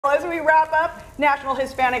As we wrap up National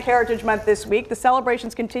Hispanic Heritage Month this week, the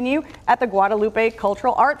celebrations continue at the Guadalupe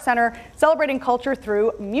Cultural Arts Center, celebrating culture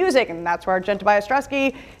through music. And that's where our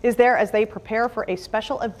tobias-struski is there as they prepare for a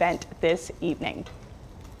special event this evening.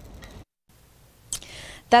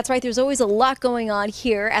 That's right. There's always a lot going on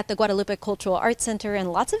here at the Guadalupe Cultural Arts Center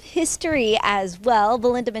and lots of history as well.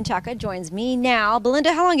 Belinda Menchaca joins me now.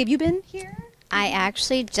 Belinda, how long have you been here? I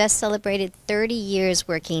actually just celebrated 30 years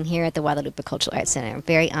working here at the Guadalupe Cultural Arts Center. I'm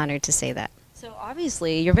very honored to say that. So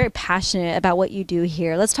obviously you're very passionate about what you do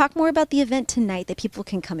here. Let's talk more about the event tonight that people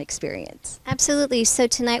can come experience. Absolutely. So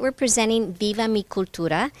tonight we're presenting Viva Mi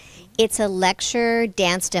Cultura. It's a lecture,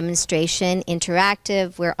 dance demonstration,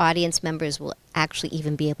 interactive, where audience members will actually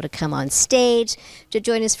even be able to come on stage to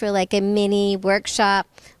join us for like a mini workshop.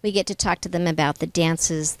 We get to talk to them about the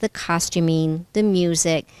dances, the costuming, the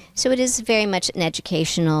music. So it is very much an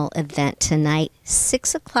educational event tonight,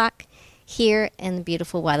 6 o'clock here in the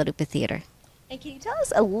beautiful Guadalupe Theater. And can you tell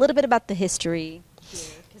us a little bit about the history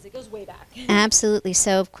here? Because it goes way back. Absolutely.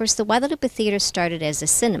 So, of course, the Guadalupe Theater started as a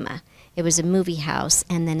cinema. It was a movie house,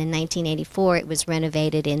 and then in 1984 it was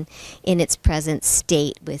renovated in its present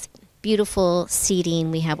state with beautiful seating.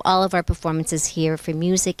 We have all of our performances here for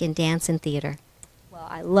music and dance and theater. Well,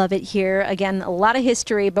 I love it here. Again, a lot of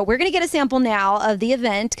history, but we're going to get a sample now of the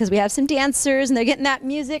event because we have some dancers and they're getting that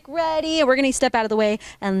music ready, and we're going to step out of the way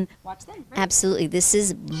and watch them. Right? Absolutely. This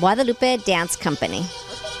is Guadalupe Dance Company.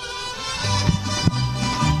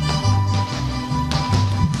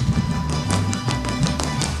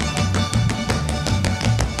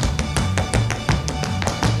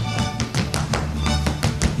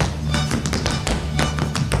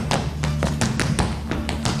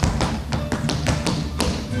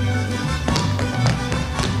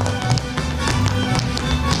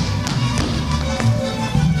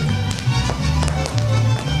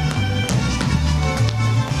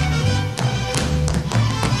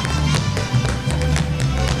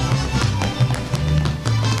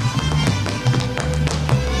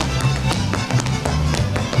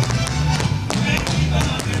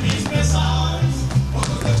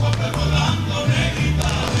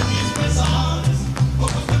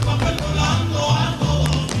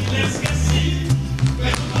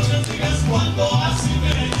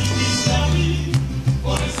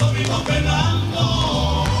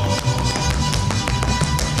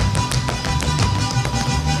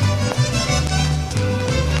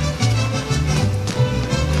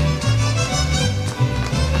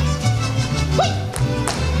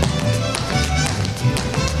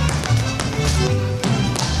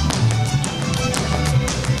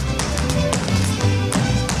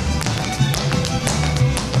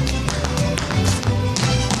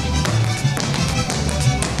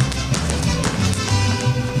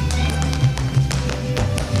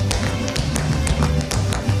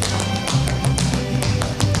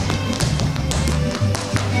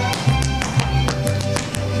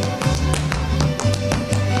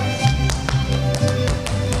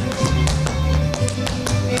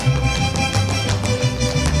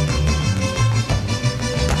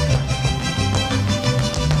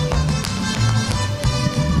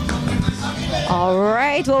 All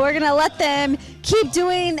right, well, we're going to let them keep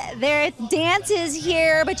doing their dances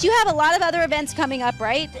here, but you have a lot of other events coming up,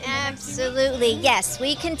 right? Absolutely, yes.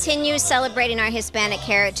 We continue celebrating our Hispanic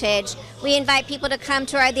heritage. We invite people to come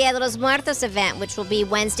to our Dia de los Muertos event, which will be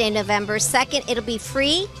Wednesday, November 2nd. It'll be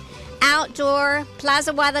free, outdoor,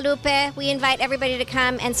 Plaza Guadalupe. We invite everybody to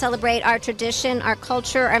come and celebrate our tradition, our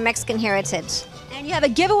culture, our Mexican heritage. And you have a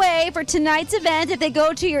giveaway for tonight's event if they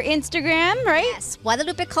go to your Instagram, right? Yes,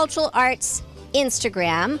 Guadalupe Cultural Arts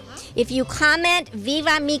Instagram. If you comment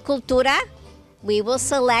Viva Mi Cultura, we will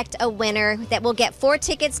select a winner that will get 4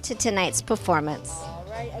 tickets to tonight's performance. All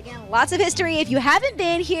right, again, lots of history. If you haven't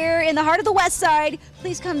been here in the heart of the West Side,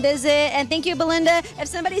 please come visit. And thank you, Belinda. If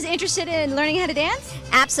somebody's interested in learning how to dance?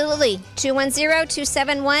 Absolutely.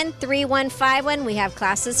 210-271-3151. We have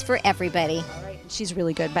classes for everybody. All right, she's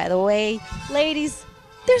really good, by the way. Ladies,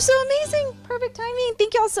 they're so amazing. Perfect timing.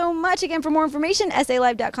 Thank y'all so much. Again, for more information,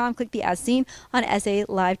 salive.com. Click the As Seen on SA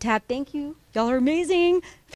Live tab. Thank you. Y'all are amazing.